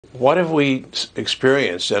What have we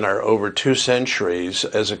experienced in our over 2 centuries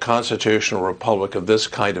as a constitutional republic of this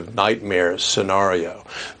kind of nightmare scenario,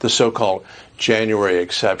 the so-called January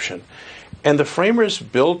exception? And the framers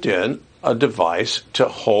built in a device to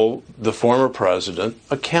hold the former president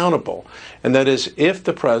accountable. And that is, if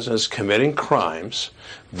the president is committing crimes,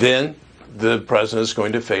 then the president is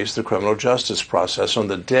going to face the criminal justice process on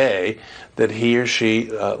the day that he or she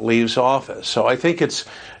leaves office. So I think it's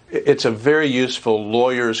a very useful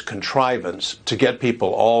lawyer's contrivance to get people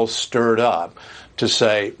all stirred up to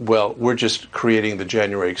say, well, we're just creating the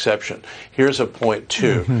January exception. Here's a point,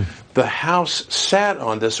 too. Mm-hmm. The House sat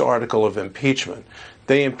on this article of impeachment.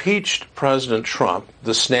 They impeached President Trump,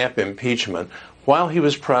 the snap impeachment, while he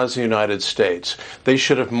was president of the United States. They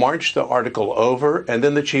should have marched the article over, and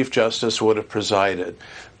then the Chief Justice would have presided.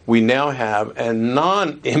 We now have a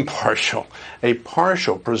non-impartial, a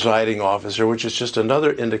partial presiding officer, which is just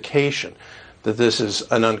another indication that this is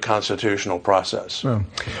an unconstitutional process.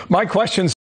 My question's